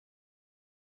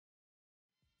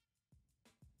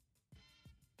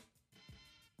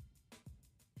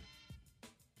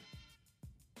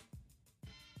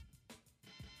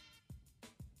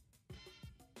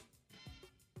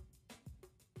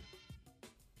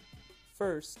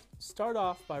First, start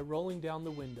off by rolling down the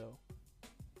window.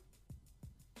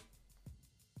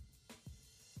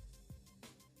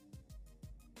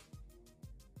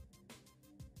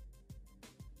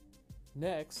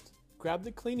 Next, grab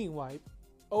the cleaning wipe,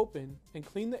 open, and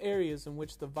clean the areas in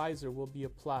which the visor will be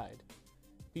applied.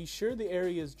 Be sure the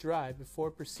area is dry before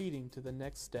proceeding to the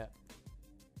next step.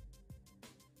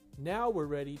 Now we're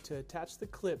ready to attach the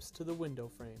clips to the window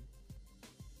frame.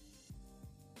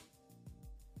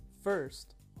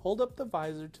 First, hold up the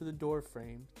visor to the door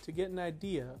frame to get an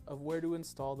idea of where to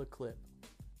install the clip.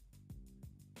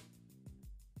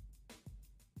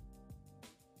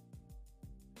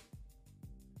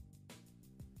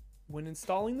 When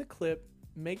installing the clip,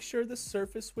 make sure the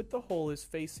surface with the hole is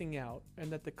facing out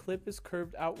and that the clip is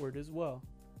curved outward as well.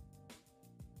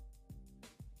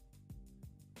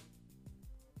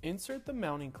 Insert the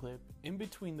mounting clip in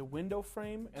between the window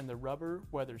frame and the rubber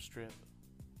weather strip.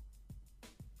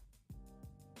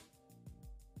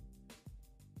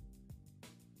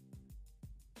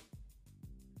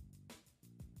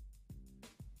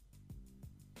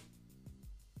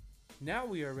 Now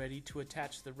we are ready to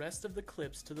attach the rest of the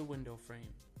clips to the window frame.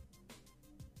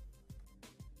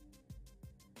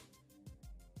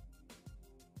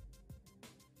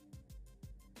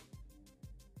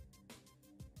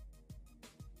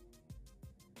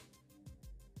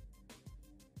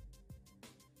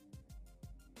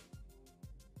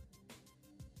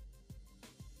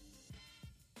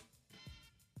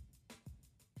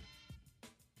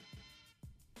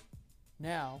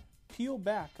 Now, peel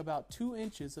back about 2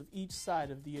 inches of each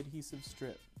side of the adhesive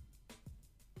strip.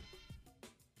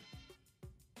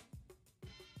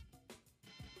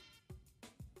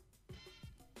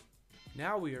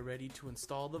 Now we are ready to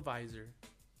install the visor.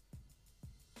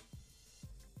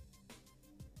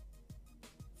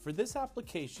 For this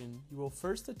application, you will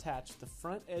first attach the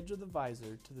front edge of the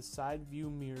visor to the side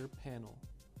view mirror panel.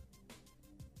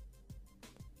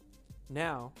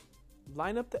 Now,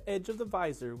 line up the edge of the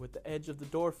visor with the edge of the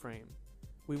door frame.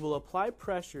 We will apply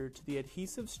pressure to the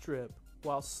adhesive strip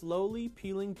while slowly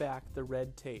peeling back the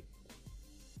red tape.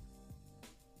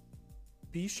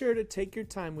 Be sure to take your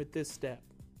time with this step.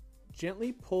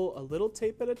 Gently pull a little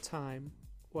tape at a time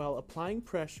while applying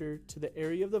pressure to the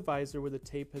area of the visor where the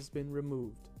tape has been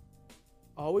removed.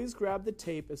 Always grab the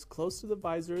tape as close to the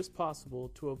visor as possible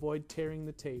to avoid tearing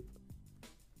the tape.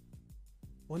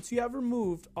 Once you have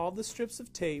removed all the strips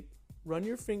of tape, run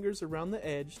your fingers around the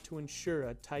edge to ensure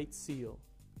a tight seal.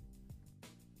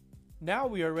 Now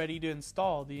we are ready to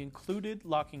install the included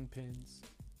locking pins.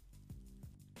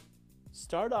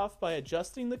 Start off by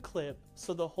adjusting the clip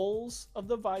so the holes of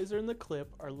the visor and the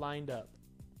clip are lined up.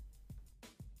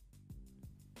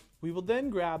 We will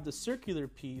then grab the circular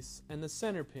piece and the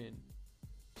center pin.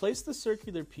 Place the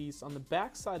circular piece on the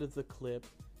back side of the clip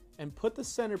and put the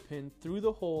center pin through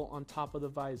the hole on top of the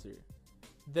visor.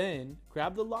 Then,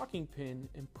 grab the locking pin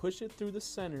and push it through the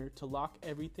center to lock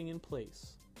everything in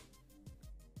place.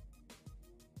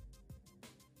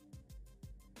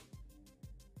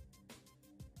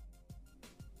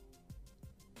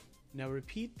 Now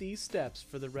repeat these steps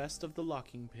for the rest of the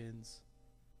locking pins.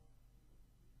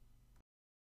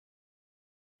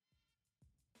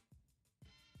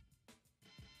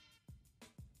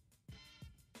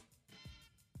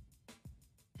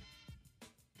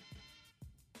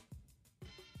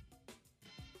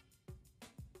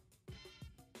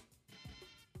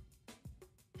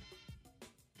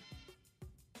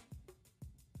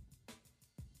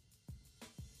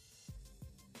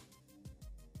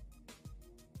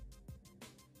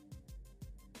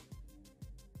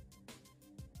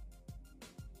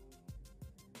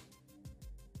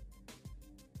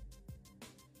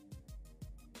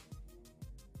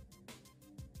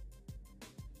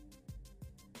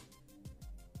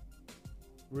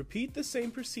 Repeat the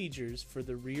same procedures for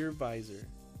the rear visor.